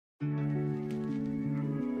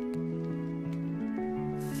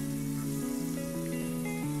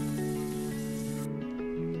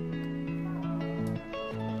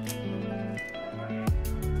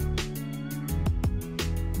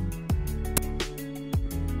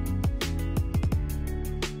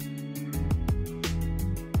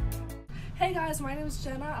Hey guys, my name is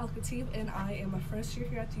Jana Alkhatib and I am a first year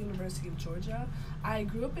here at the University of Georgia. I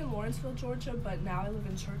grew up in Lawrenceville, Georgia, but now I live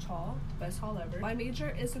in Church Hall, the best hall ever. My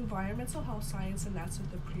major is environmental health science and that's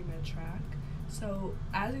with the pre-med track. So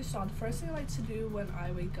as you saw, the first thing I like to do when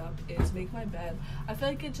I wake up is make my bed. I feel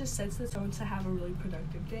like it just sets the tone to have a really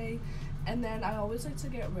productive day. And then I always like to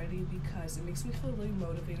get ready because it makes me feel really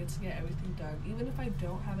motivated to get everything done. Even if I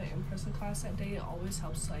don't have an in-person class that day, it always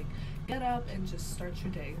helps like get up and just start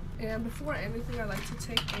your day. And before anything, I like to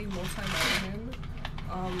take a multivitamin.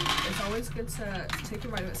 It's always good to take a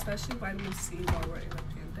vitamin, especially vitamin C while we're in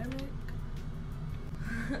a pandemic.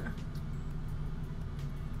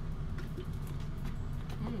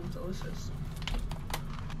 Delicious.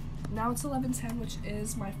 Now it's 11:10, which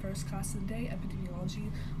is my first class of the day,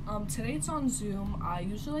 epidemiology. Today it's on Zoom. I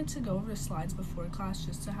usually like to go over the slides before class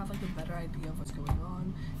just to have like a better idea of what's going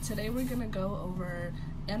on. Today we're gonna go over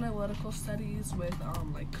analytical studies with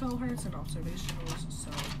like cohorts and observationals.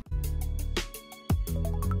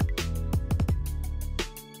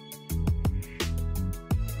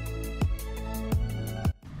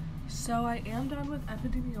 So I am done with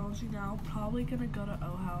epidemiology now. Probably gonna go to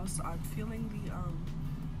O House. I'm feeling the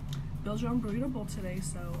build your own burrito bowl today,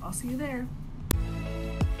 so I'll see you there.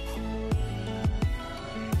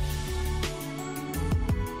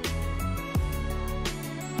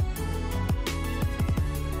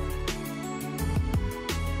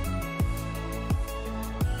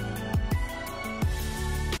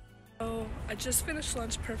 So I just finished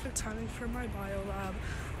lunch, perfect timing for my bio lab.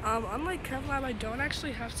 Unlike Chem Lab, I don't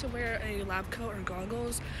actually have to wear a lab coat or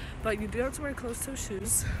goggles, but you do have to wear closed-toe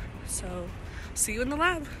shoes. So see you in the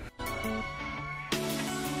lab.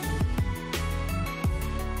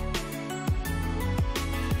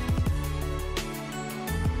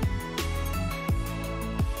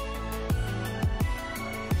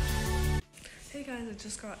 Hey guys, I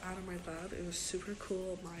just got out of my lab. It was super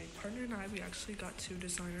cool. My partner and I, we actually got to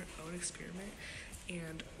design our own experiment,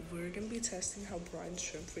 and we're gonna be testing how brine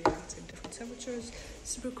shrimp react at different temperatures.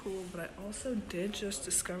 Super cool. But I also did just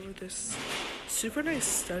discover this super nice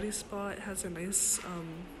study spot. It has a nice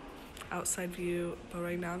outside view, but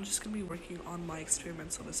right now I'm just gonna be working on my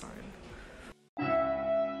experimental design.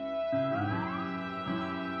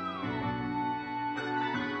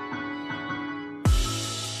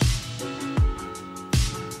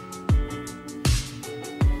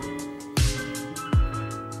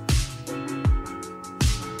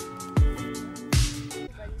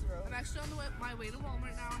 I'm actually on my way to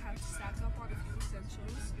Walmart now. I have to stack up on a few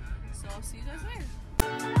essentials, so I'll see you guys later.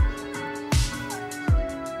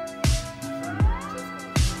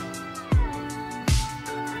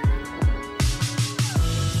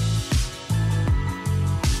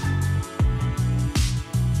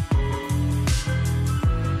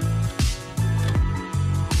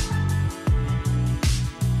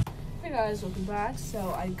 Hey guys, welcome back.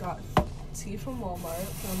 So I got tea from Walmart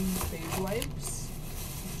from Baby Wipes,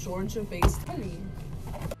 Georgia-based honey.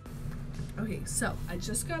 Okay, so I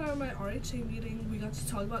just got out of my RHA meeting. We got to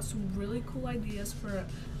talk about some really cool ideas for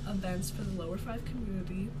events for the lower 5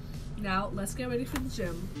 community. Now let's get ready for the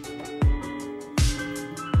gym.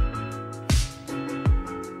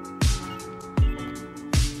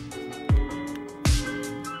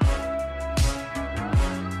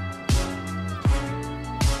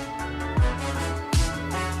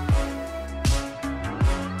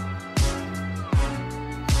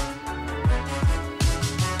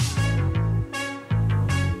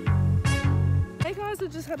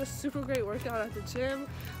 Just had a super great workout at the gym.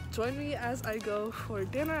 Join me as I go for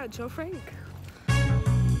dinner at Joe Frank.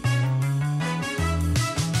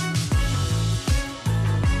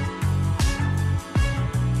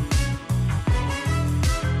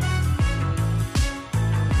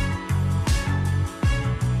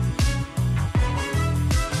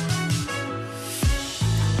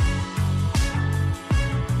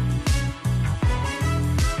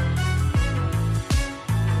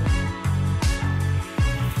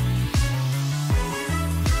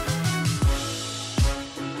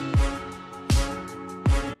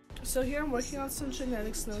 So here I'm working on some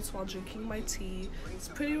genetics notes while drinking my tea. It's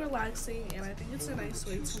pretty relaxing and I think it's a nice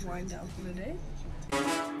way to wind down for the day.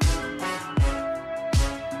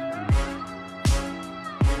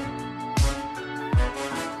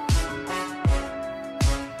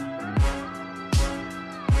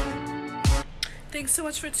 Thanks so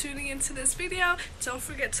much for tuning into this video. Don't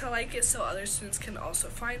forget to like it so other students can also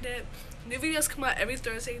find it. New videos come out every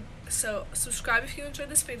Thursday, so subscribe if you enjoyed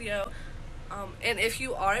this video. And if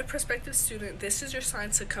you are a prospective student, this is your sign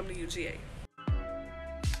to come to UGA.